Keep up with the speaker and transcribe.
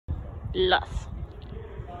Los.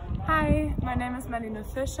 Hi, my name is MARLENE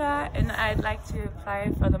Fischer and I'd like to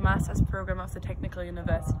apply for the Master's Program of the Technical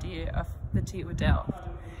University of the TU Delft.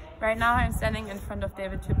 Right now I'm standing in front of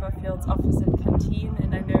David Chipperfield's office and canteen,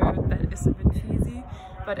 and I know that is a bit cheesy,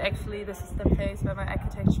 but actually this is the place where my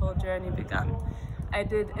architectural journey began. I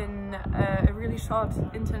did a really short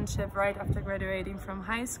internship right after graduating from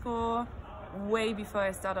high school, way before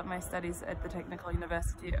I started my studies at the Technical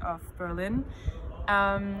University of Berlin.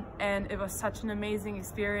 And it was such an amazing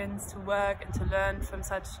experience to work and to learn from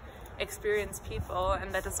such experienced people,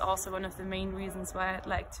 and that is also one of the main reasons why I'd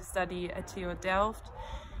like to study at TU Delft.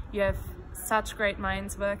 You have such great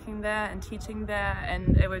minds working there and teaching there,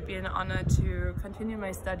 and it would be an honor to continue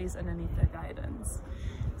my studies underneath their guidance.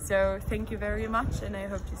 So thank you very much, and I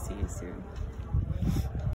hope to see you soon.